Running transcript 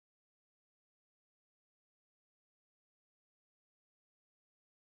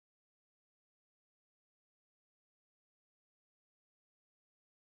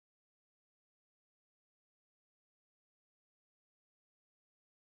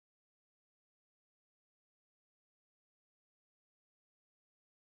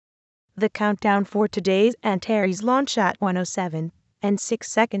The countdown for today's Antares launch at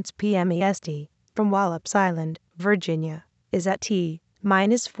 1:07:06 p.m. EST from Wallops Island, Virginia, is at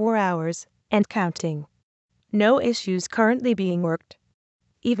T-4 hours and counting. No issues currently being worked.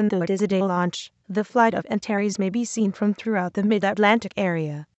 Even though it is a day launch, the flight of Antares may be seen from throughout the mid-Atlantic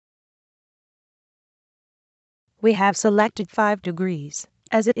area. We have selected 5 degrees,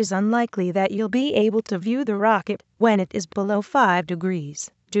 as it is unlikely that you'll be able to view the rocket when it is below 5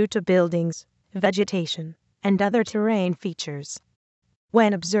 degrees, due to buildings, vegetation, and other terrain features.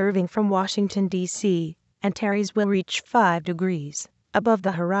 When observing from Washington, D.C., Antares will reach 5 degrees above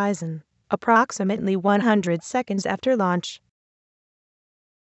the horizon, approximately 100 seconds after launch.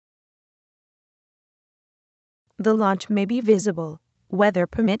 The launch may be visible, weather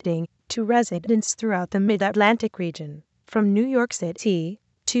permitting, to residents throughout the mid-Atlantic region, from New York City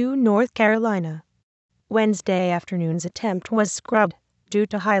to North Carolina. Wednesday afternoon's attempt was scrubbed due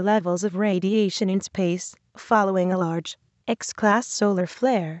to high levels of radiation in space following a large X-class solar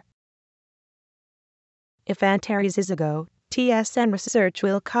flare. If Antares is a go, TSN Research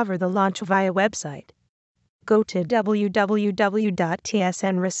will cover the launch via website. Go to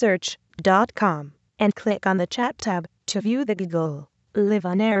www.tsnresearch.com and click on the chat tab to view the Google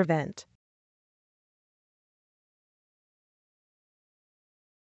Live-On-Air event.